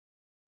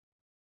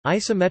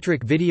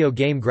Isometric video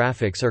game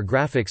graphics are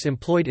graphics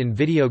employed in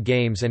video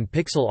games and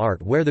pixel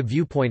art where the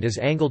viewpoint is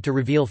angled to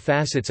reveal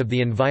facets of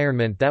the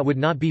environment that would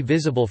not be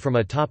visible from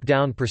a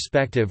top-down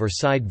perspective or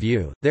side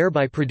view,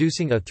 thereby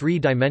producing a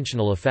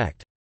three-dimensional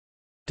effect.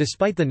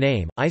 Despite the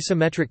name,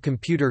 isometric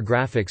computer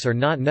graphics are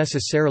not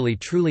necessarily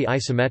truly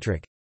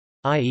isometric,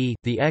 i.e.,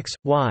 the x,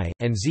 y,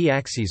 and z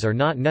axes are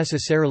not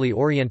necessarily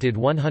oriented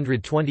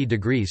 120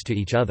 degrees to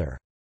each other.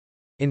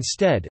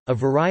 Instead, a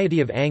variety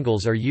of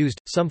angles are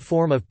used. Some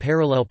form of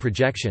parallel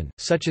projection,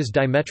 such as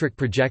dimetric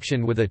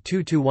projection with a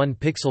 2:1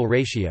 pixel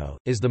ratio,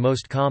 is the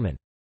most common.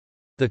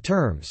 The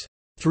terms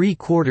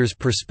 3/4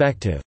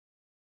 perspective,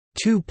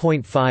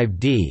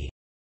 2.5D,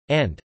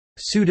 and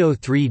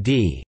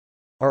pseudo-3D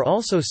are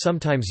also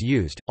sometimes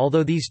used,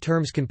 although these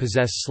terms can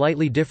possess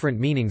slightly different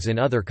meanings in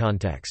other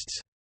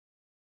contexts.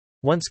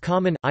 Once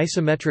common,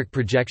 isometric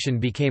projection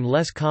became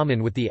less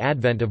common with the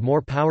advent of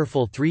more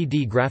powerful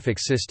 3D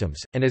graphics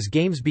systems, and as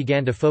games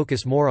began to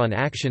focus more on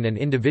action and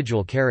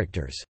individual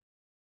characters.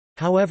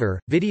 However,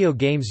 video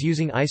games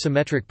using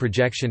isometric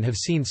projection have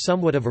seen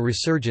somewhat of a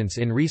resurgence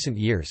in recent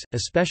years,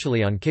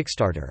 especially on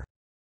Kickstarter.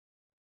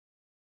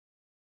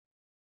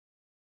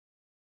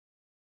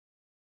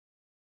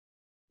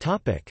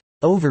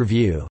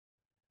 Overview.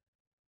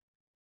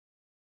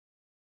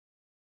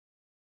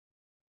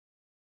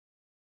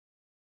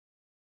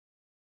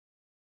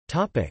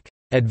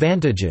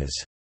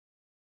 Advantages.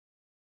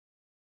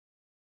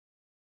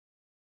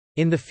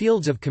 In the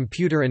fields of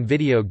computer and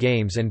video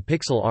games and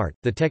pixel art,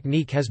 the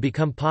technique has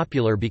become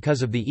popular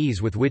because of the ease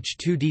with which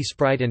 2D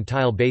sprite and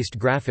tile-based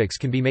graphics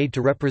can be made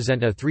to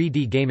represent a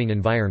 3D gaming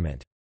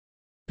environment.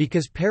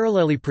 Because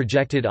parallelly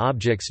projected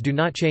objects do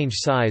not change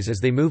size as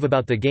they move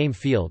about the game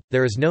field,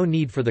 there is no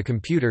need for the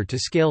computer to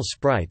scale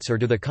sprites or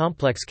do the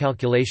complex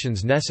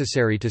calculations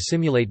necessary to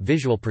simulate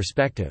visual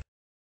perspective.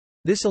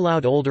 This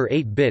allowed older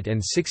 8-bit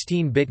and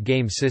 16-bit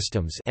game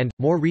systems and,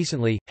 more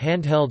recently,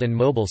 handheld and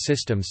mobile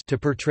systems to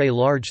portray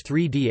large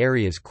 3D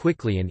areas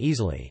quickly and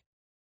easily.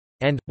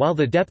 And, while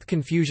the depth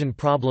confusion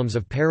problems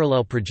of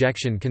parallel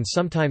projection can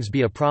sometimes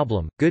be a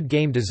problem, good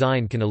game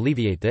design can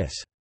alleviate this.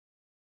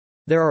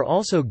 There are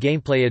also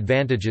gameplay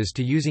advantages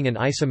to using an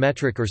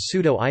isometric or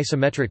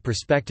pseudo-isometric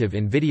perspective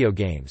in video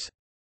games.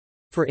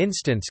 For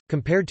instance,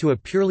 compared to a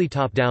purely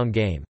top-down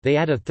game, they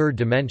add a third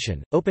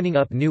dimension, opening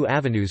up new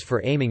avenues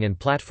for aiming and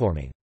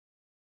platforming.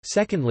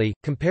 Secondly,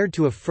 compared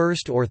to a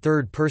first- or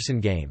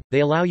third-person game, they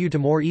allow you to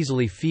more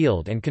easily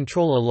field and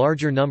control a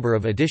larger number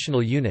of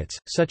additional units,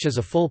 such as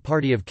a full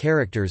party of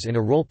characters in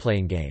a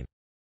role-playing game.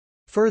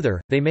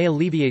 Further, they may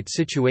alleviate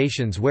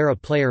situations where a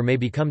player may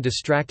become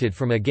distracted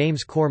from a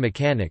game's core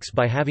mechanics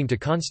by having to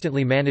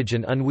constantly manage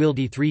an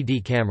unwieldy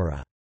 3D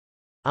camera.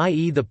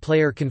 I.e., the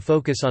player can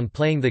focus on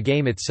playing the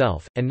game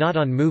itself, and not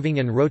on moving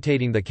and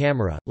rotating the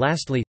camera.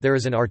 Lastly, there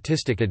is an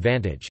artistic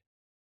advantage.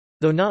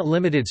 Though not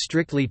limited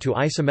strictly to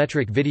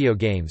isometric video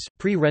games,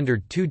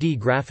 pre-rendered 2D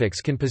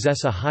graphics can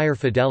possess a higher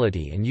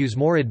fidelity and use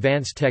more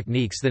advanced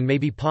techniques than may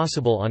be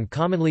possible on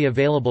commonly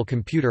available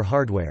computer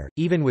hardware,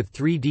 even with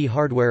 3D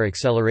hardware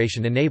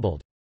acceleration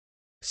enabled.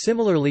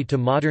 Similarly to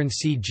modern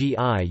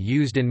CGI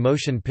used in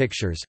motion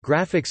pictures,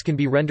 graphics can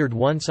be rendered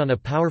once on a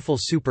powerful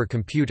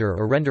supercomputer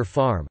or render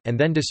farm, and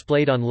then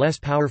displayed on less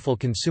powerful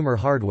consumer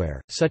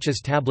hardware, such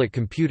as tablet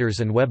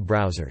computers and web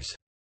browsers.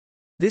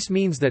 This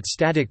means that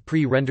static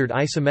pre-rendered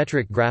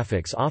isometric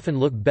graphics often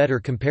look better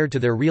compared to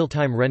their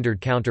real-time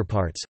rendered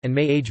counterparts, and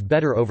may age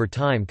better over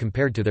time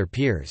compared to their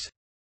peers.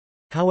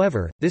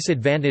 However, this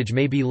advantage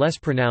may be less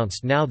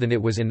pronounced now than it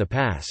was in the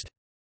past.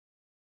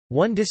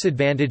 One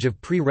disadvantage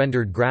of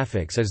pre-rendered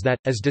graphics is that,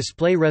 as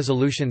display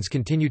resolutions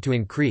continue to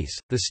increase,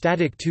 the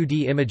static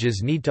 2D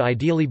images need to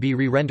ideally be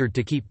re-rendered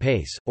to keep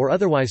pace, or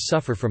otherwise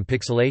suffer from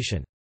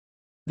pixelation.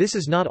 This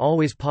is not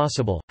always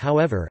possible,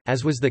 however,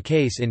 as was the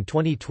case in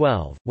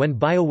 2012, when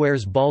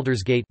BioWare's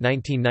Baldur's Gate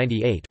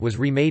 1998 was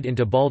remade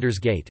into Baldur's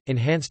Gate,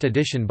 Enhanced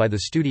Edition by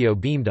the studio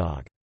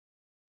Beamdog.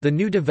 The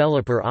new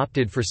developer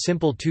opted for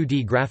simple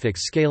 2D graphics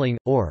scaling,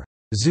 or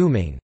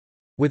zooming,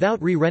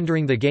 without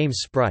re-rendering the game's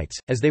sprites,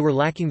 as they were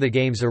lacking the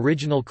game's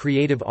original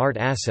creative art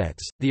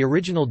assets. The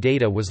original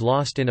data was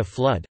lost in a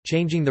flood.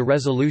 Changing the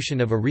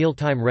resolution of a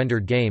real-time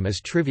rendered game is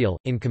trivial,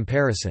 in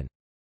comparison.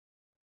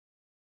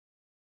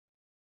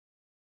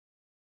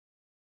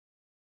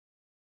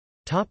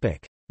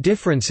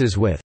 Differences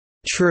with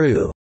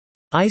true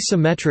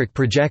isometric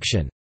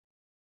projection.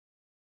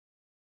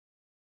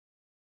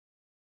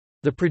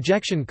 The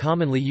projection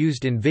commonly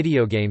used in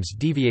video games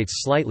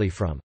deviates slightly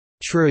from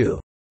true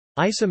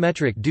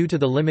isometric due to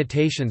the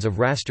limitations of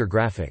raster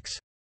graphics.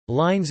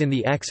 Lines in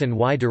the X and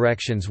Y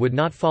directions would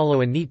not follow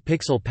a neat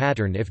pixel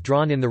pattern if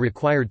drawn in the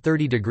required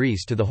 30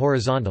 degrees to the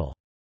horizontal.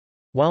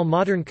 While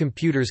modern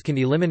computers can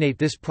eliminate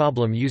this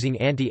problem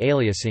using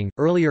anti-aliasing,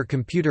 earlier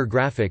computer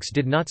graphics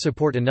did not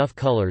support enough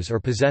colors or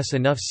possess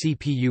enough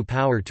CPU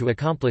power to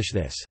accomplish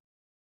this.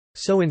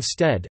 So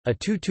instead, a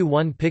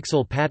 2:1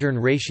 pixel pattern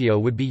ratio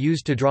would be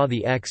used to draw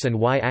the X and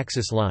Y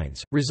axis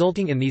lines,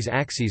 resulting in these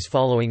axes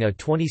following a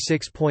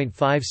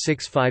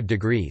 26.565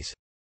 degrees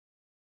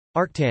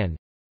arctan.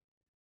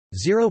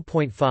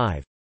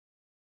 0.5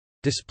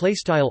 display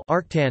style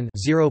arctan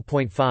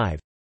 0.5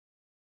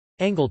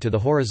 angle to the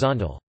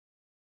horizontal.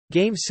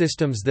 Game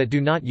systems that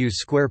do not use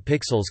square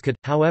pixels could,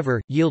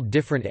 however, yield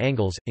different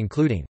angles,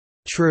 including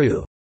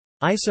true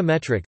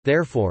isometric.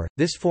 Therefore,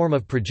 this form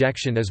of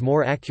projection is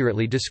more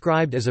accurately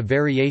described as a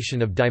variation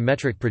of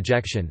dimetric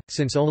projection,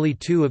 since only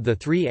two of the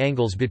three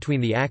angles between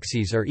the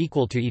axes are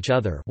equal to each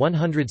other: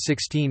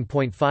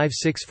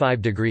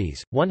 116.565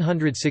 degrees,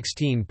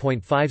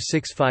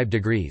 116.565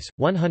 degrees,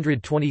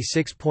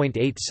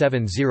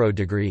 126.870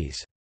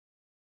 degrees.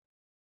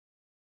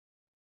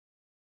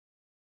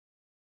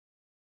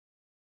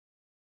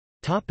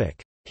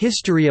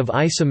 History of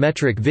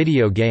isometric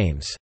video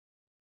games.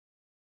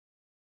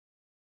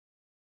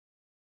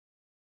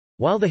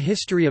 While the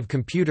history of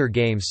computer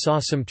games saw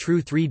some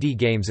true 3D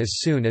games as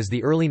soon as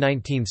the early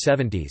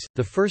 1970s,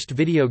 the first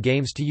video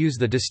games to use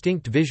the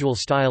distinct visual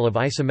style of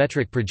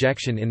isometric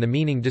projection in the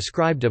meaning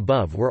described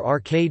above were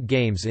arcade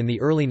games in the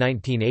early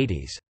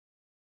 1980s.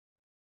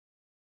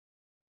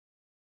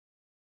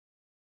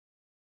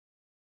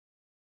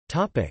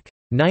 Topic: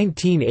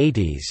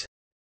 1980s.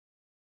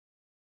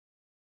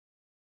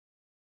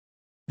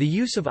 The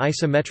use of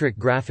isometric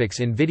graphics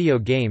in video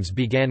games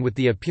began with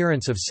the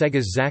appearance of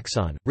Sega's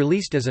Zaxxon,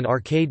 released as an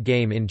arcade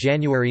game in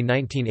January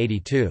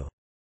 1982.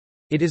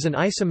 It is an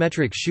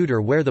isometric shooter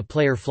where the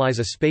player flies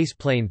a space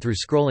plane through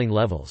scrolling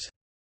levels.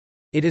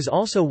 It is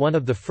also one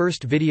of the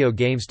first video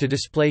games to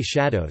display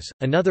shadows.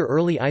 Another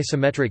early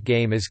isometric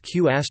game is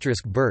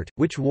Q*Bert,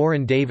 which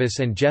Warren Davis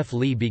and Jeff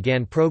Lee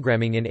began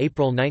programming in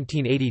April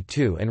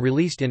 1982 and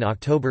released in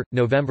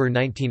November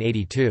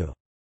 1982.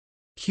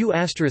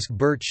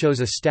 Q*Bert shows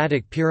a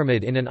static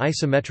pyramid in an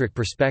isometric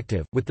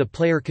perspective, with the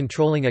player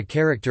controlling a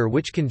character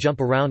which can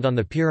jump around on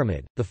the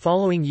pyramid. The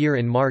following year,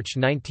 in March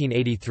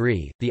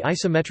 1983, the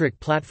isometric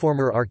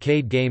platformer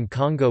arcade game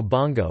Congo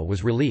Bongo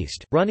was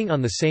released, running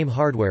on the same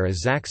hardware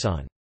as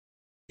Zaxxon.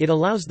 It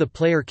allows the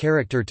player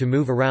character to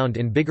move around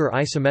in bigger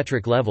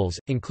isometric levels,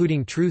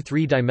 including true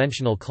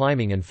three-dimensional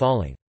climbing and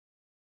falling.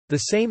 The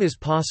same is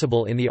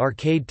possible in the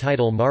arcade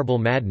title Marble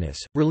Madness,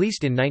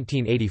 released in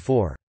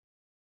 1984.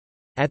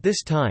 At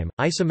this time,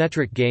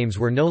 isometric games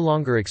were no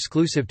longer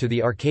exclusive to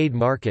the arcade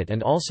market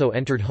and also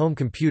entered home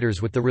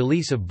computers with the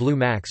release of Blue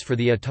Max for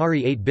the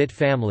Atari 8-bit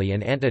family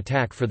and Ant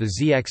Attack for the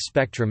ZX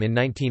Spectrum in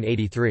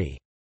 1983.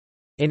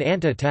 In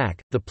Ant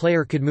Attack, the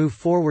player could move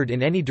forward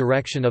in any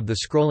direction of the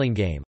scrolling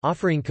game,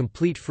 offering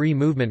complete free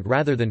movement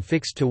rather than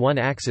fixed to one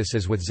axis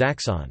as with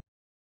Zaxxon.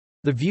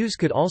 The views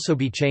could also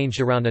be changed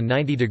around a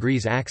 90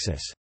 degrees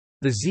axis.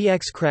 The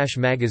ZX Crash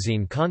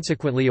magazine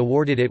consequently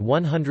awarded it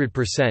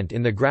 100%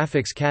 in the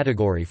graphics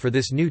category for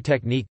this new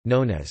technique,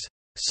 known as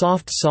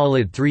soft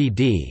solid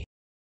 3D.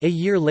 A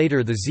year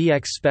later, the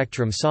ZX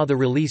Spectrum saw the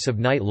release of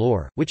Night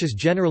Lore, which is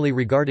generally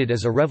regarded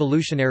as a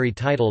revolutionary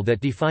title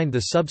that defined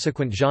the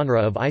subsequent genre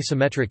of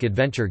isometric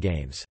adventure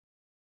games.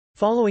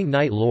 Following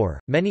Night Lore,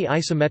 many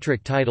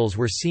isometric titles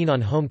were seen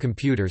on home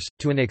computers,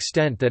 to an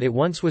extent that it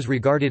once was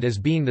regarded as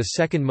being the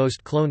second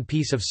most cloned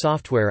piece of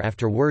software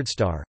after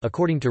WordStar,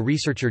 according to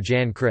researcher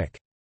Jan Crick.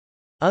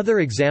 Other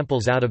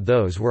examples out of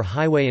those were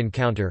Highway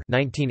Encounter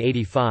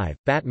 1985,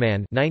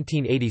 Batman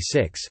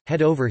 1986,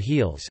 Head Over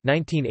Heels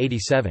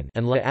 1987,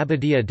 and La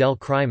Abadía del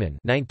Crimen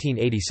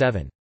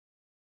 1987.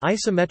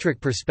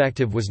 Isometric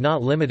perspective was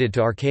not limited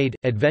to arcade,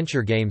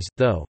 adventure games,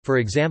 though. For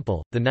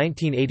example, the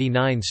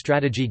 1989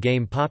 strategy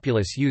game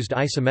Populous used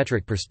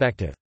isometric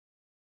perspective.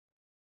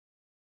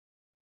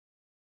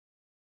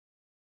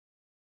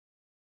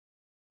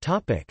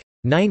 Topic: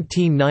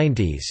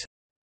 1990s.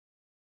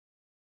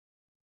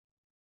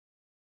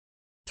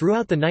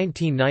 Throughout the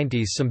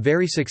 1990s, some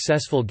very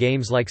successful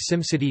games like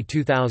SimCity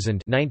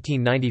 2000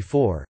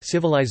 (1994),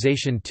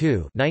 Civilization II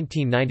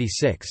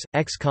 (1996),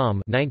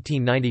 XCOM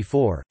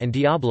 (1994), and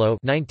Diablo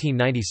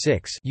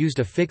 (1996) used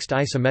a fixed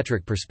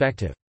isometric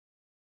perspective.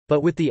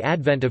 But with the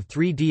advent of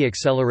 3D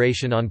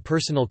acceleration on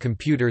personal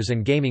computers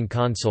and gaming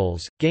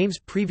consoles, games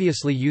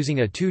previously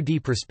using a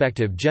 2D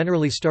perspective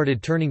generally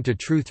started turning to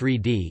true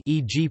 3D,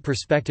 e.g.,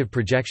 perspective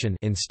projection,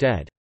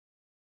 instead.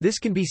 This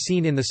can be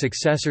seen in the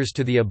successors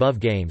to the above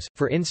games,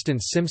 for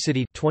instance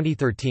SimCity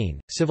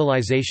 2013,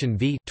 Civilization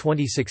V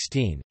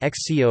 2016,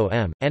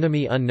 XCOM,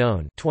 Enemy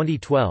Unknown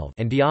 2012,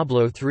 and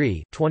Diablo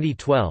 3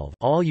 2012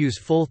 all use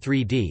full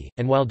 3D,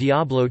 and while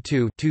Diablo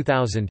 2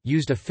 2000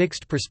 used a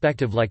fixed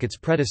perspective like its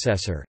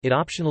predecessor, it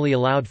optionally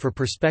allowed for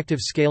perspective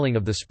scaling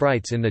of the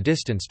sprites in the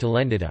distance to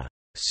lend it a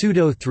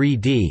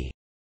pseudo-3D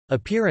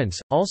appearance.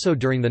 Also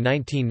during the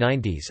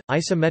 1990s,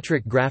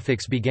 isometric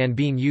graphics began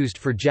being used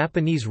for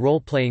Japanese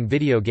role-playing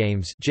video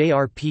games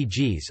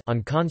 (JRPGs)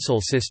 on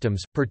console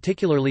systems,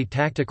 particularly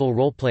tactical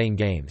role-playing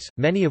games,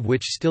 many of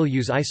which still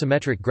use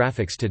isometric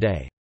graphics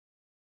today.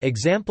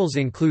 Examples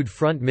include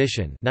Front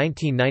Mission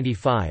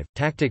 (1995),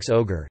 Tactics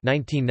Ogre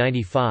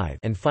 (1995),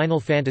 and Final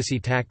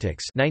Fantasy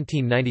Tactics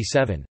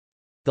 (1997).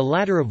 The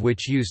latter of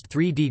which used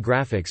 3D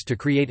graphics to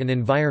create an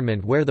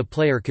environment where the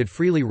player could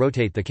freely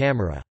rotate the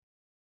camera.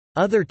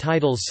 Other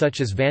titles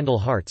such as Vandal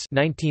Hearts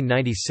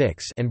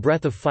 (1996) and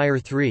Breath of Fire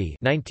 3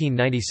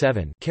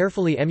 (1997)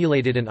 carefully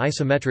emulated an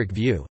isometric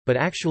view, but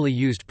actually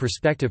used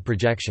perspective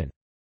projection.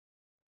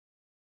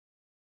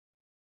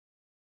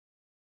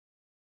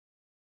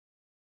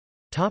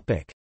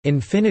 Topic: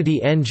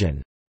 Infinity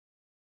Engine.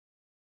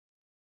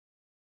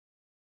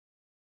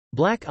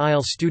 Black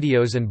Isle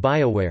Studios and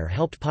BioWare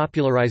helped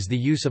popularize the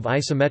use of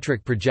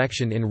isometric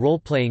projection in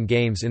role-playing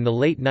games in the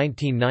late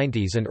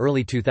 1990s and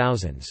early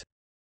 2000s.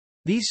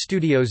 These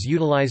studios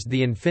utilized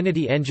the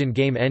Infinity Engine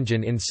game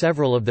engine in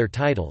several of their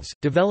titles,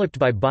 developed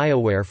by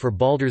BioWare for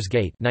Baldur's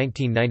Gate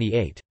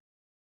 1998.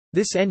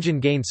 This engine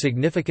gained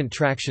significant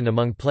traction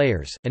among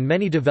players, and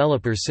many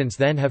developers since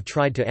then have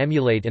tried to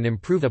emulate and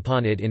improve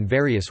upon it in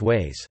various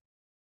ways.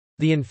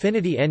 The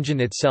Infinity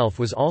Engine itself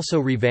was also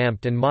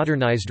revamped and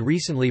modernized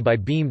recently by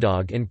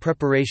Beamdog in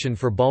preparation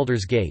for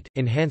Baldur's Gate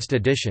Enhanced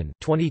Edition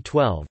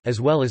 2012, as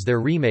well as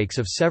their remakes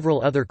of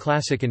several other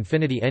classic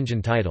Infinity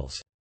Engine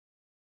titles.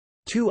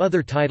 Two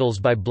other titles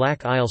by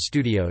Black Isle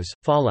Studios,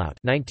 Fallout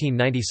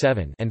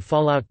 1997 and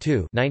Fallout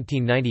 2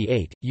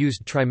 1998,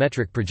 used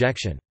trimetric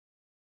projection.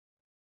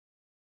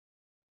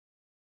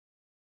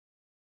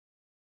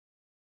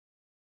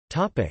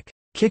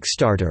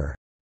 Kickstarter.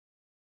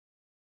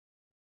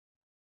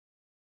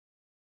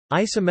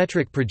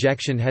 Isometric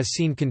projection has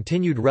seen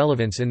continued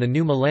relevance in the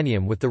new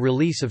millennium with the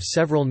release of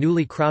several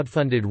newly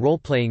crowdfunded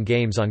role-playing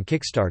games on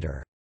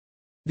Kickstarter.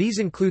 These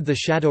include the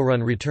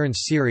Shadowrun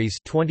Returns series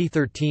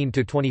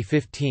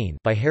 2013-2015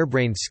 by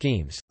Harebrained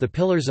Schemes, the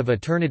Pillars of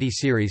Eternity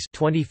series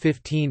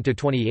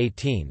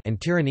 2015-2018 and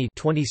Tyranny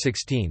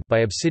 2016 by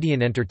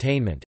Obsidian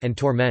Entertainment, and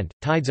Torment: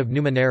 Tides of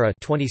Numenera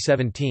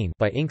 2017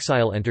 by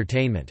Inxile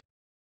Entertainment.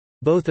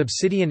 Both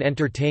Obsidian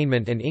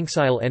Entertainment and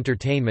Inxile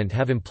Entertainment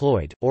have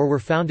employed, or were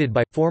founded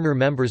by, former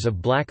members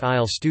of Black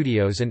Isle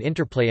Studios and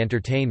Interplay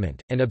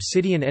Entertainment, and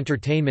Obsidian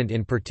Entertainment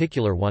in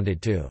particular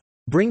wanted to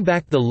bring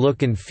back the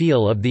look and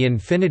feel of the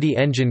Infinity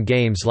Engine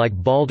games like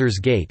Baldur's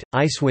Gate,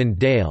 Icewind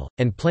Dale,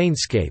 and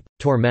Planescape: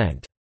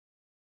 Torment,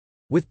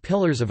 with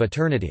Pillars of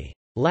Eternity.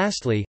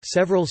 Lastly,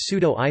 several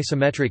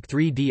pseudo-isometric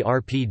 3D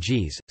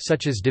RPGs,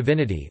 such as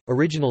Divinity: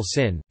 Original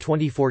Sin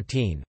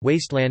 2014,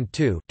 Wasteland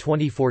 2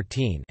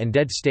 2014, and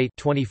Dead State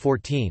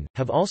 2014,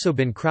 have also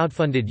been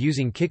crowdfunded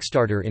using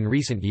Kickstarter in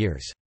recent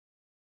years.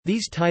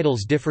 These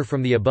titles differ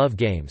from the above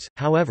games,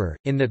 however,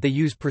 in that they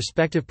use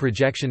perspective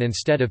projection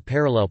instead of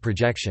parallel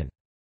projection.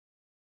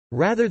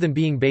 Rather than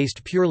being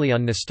based purely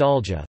on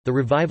nostalgia, the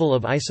revival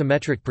of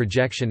isometric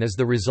projection is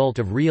the result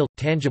of real,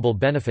 tangible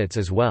benefits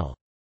as well.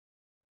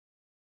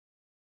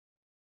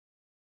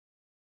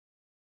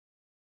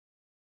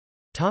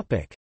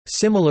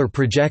 Similar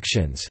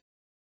projections.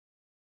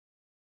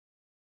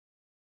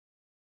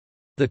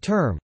 The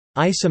term,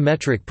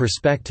 isometric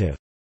perspective,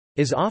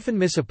 is often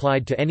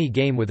misapplied to any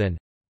game with an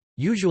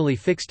usually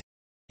fixed,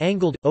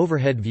 angled,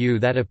 overhead view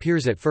that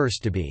appears at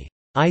first to be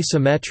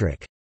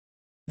isometric.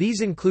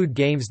 These include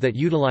games that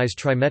utilize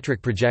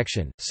trimetric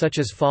projection, such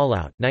as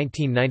Fallout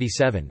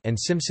 1997 and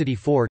SimCity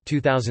 4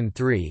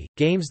 2003,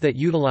 games that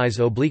utilize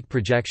oblique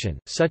projection,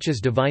 such as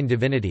Divine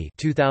Divinity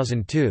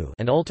 2002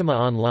 and Ultima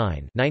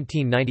Online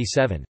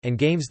 1997, and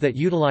games that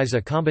utilize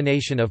a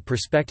combination of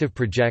perspective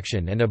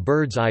projection and a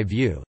bird's eye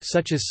view,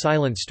 such as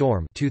Silent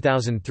Storm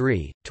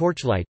 2003,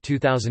 Torchlight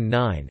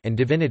 2009, and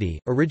Divinity: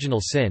 Original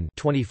Sin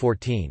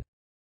 2014.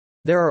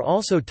 There are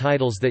also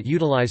titles that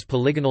utilize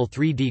polygonal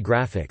 3D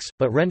graphics,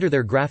 but render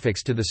their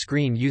graphics to the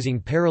screen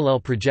using parallel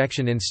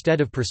projection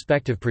instead of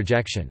perspective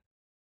projection.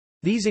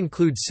 These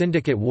include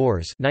Syndicate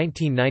Wars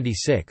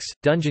 1996,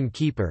 Dungeon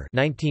Keeper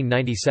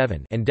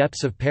 1997, and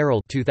Depths of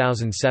Peril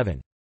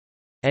 2007.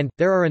 And,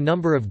 there are a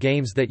number of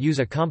games that use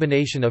a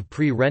combination of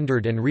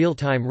pre-rendered and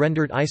real-time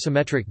rendered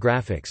isometric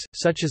graphics,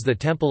 such as The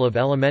Temple of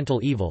Elemental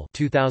Evil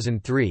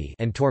 2003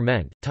 and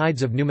Torment: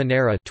 Tides of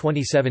Numenera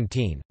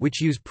 2017,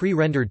 which use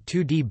pre-rendered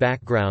 2D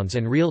backgrounds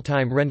and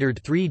real-time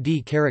rendered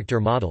 3D character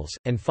models,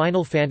 and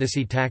Final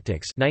Fantasy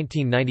Tactics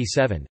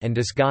 1997 and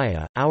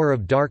Disgaea: Hour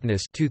of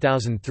Darkness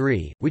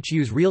 2003, which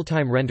use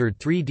real-time rendered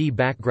 3D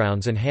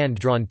backgrounds and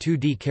hand-drawn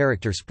 2D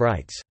character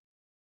sprites.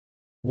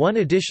 One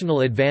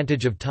additional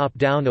advantage of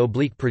top-down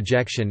oblique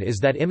projection is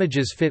that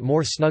images fit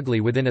more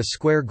snugly within a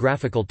square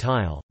graphical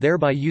tile,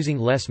 thereby using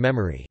less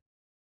memory.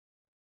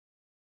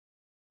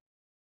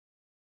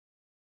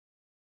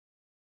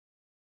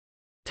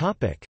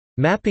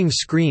 Mapping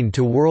screen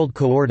to world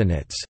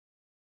coordinates.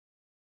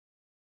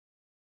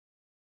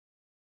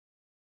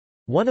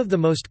 One of the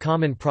most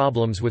common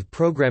problems with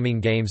programming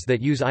games that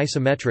use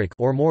isometric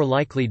or more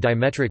likely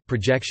dimetric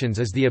projections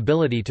is the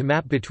ability to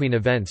map between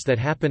events that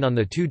happen on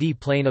the 2D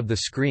plane of the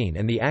screen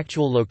and the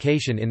actual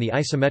location in the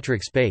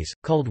isometric space,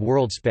 called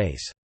world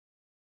space.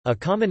 A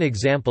common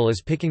example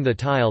is picking the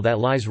tile that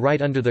lies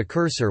right under the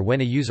cursor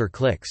when a user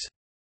clicks.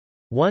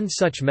 One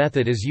such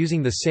method is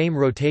using the same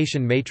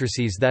rotation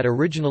matrices that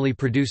originally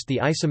produced the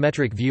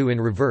isometric view in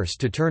reverse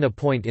to turn a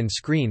point in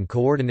screen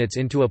coordinates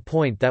into a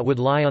point that would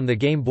lie on the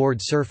game board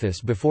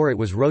surface before it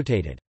was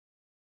rotated.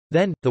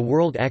 Then, the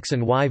world X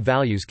and Y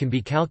values can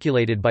be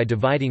calculated by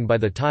dividing by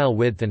the tile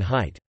width and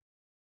height.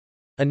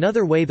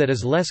 Another way that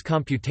is less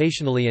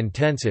computationally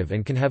intensive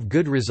and can have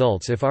good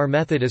results if our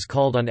method is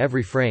called on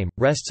every frame,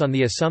 rests on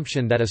the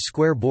assumption that a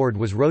square board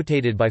was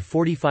rotated by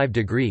 45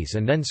 degrees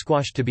and then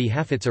squashed to be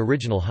half its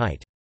original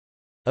height.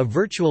 A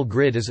virtual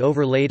grid is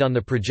overlaid on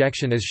the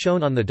projection as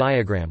shown on the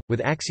diagram,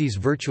 with axes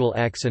virtual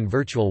x and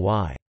virtual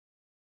y.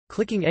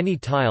 Clicking any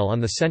tile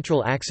on the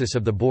central axis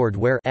of the board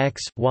where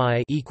x,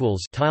 y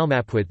equals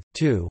tilemapWidth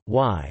 2,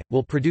 y,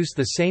 will produce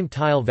the same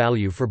tile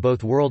value for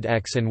both world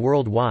x and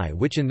world y,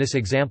 which in this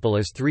example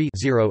is 3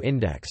 0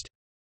 indexed.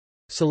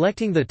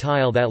 Selecting the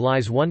tile that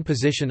lies one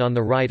position on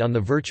the right on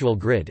the virtual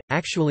grid,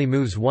 actually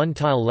moves one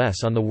tile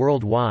less on the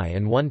world y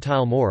and one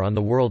tile more on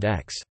the world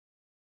x.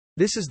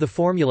 This is the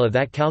formula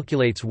that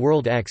calculates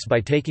world x by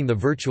taking the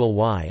virtual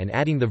y and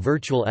adding the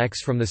virtual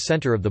x from the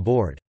center of the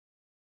board.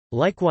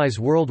 Likewise,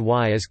 world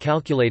y is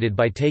calculated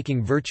by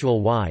taking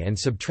virtual y and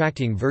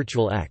subtracting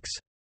virtual x.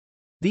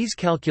 These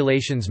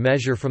calculations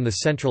measure from the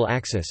central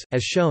axis,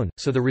 as shown,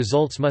 so the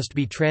results must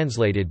be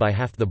translated by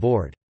half the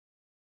board.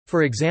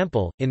 For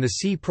example, in the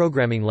C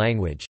programming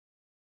language,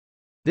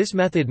 this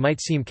method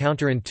might seem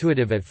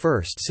counterintuitive at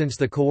first since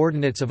the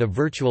coordinates of a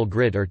virtual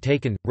grid are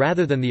taken,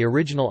 rather than the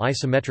original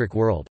isometric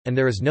world, and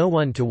there is no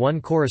one-to-one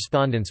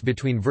correspondence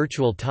between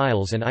virtual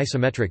tiles and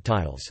isometric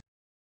tiles.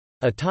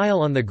 A tile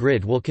on the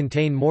grid will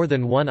contain more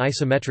than one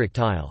isometric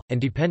tile,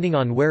 and depending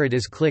on where it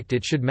is clicked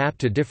it should map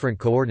to different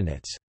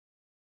coordinates.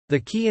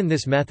 The key in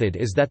this method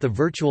is that the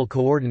virtual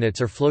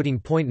coordinates are floating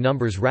point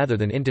numbers rather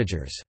than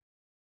integers.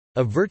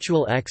 A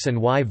virtual x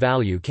and y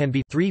value can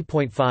be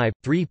 3.5,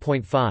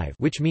 3.5,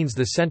 which means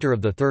the center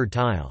of the third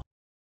tile.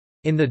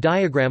 In the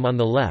diagram on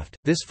the left,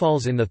 this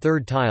falls in the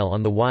third tile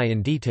on the y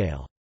in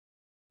detail.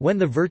 When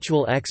the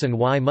virtual x and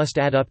y must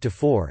add up to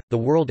 4, the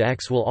world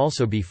x will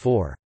also be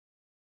 4.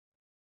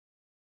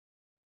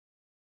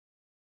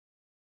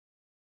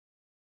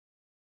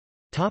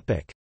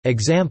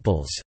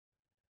 Examples.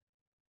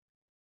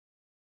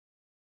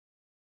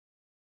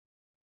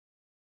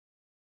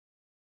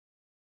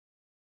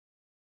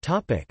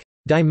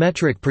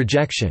 Dimetric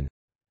projection.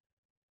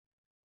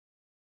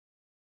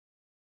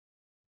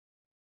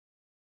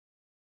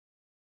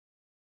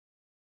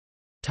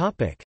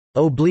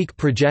 Oblique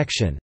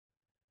projection.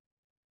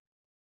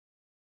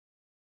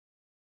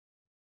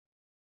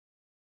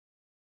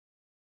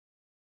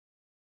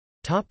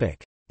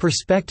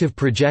 Perspective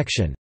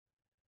projection.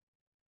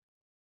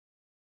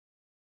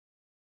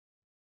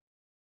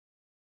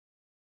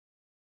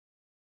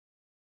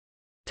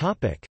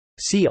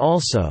 See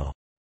also: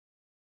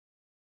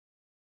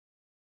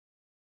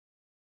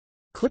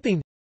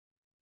 clipping,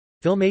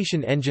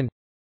 filmation engine,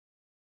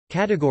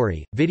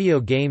 category, video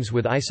games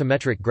with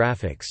isometric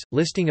graphics,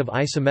 listing of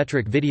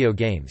isometric video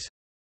games,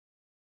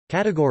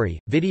 category,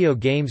 video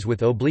games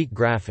with oblique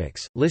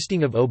graphics,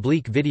 listing of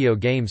oblique video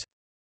games,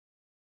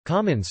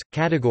 commons,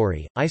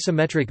 category,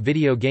 isometric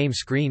video game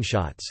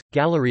screenshots,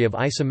 gallery of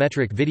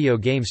isometric video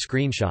game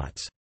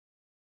screenshots.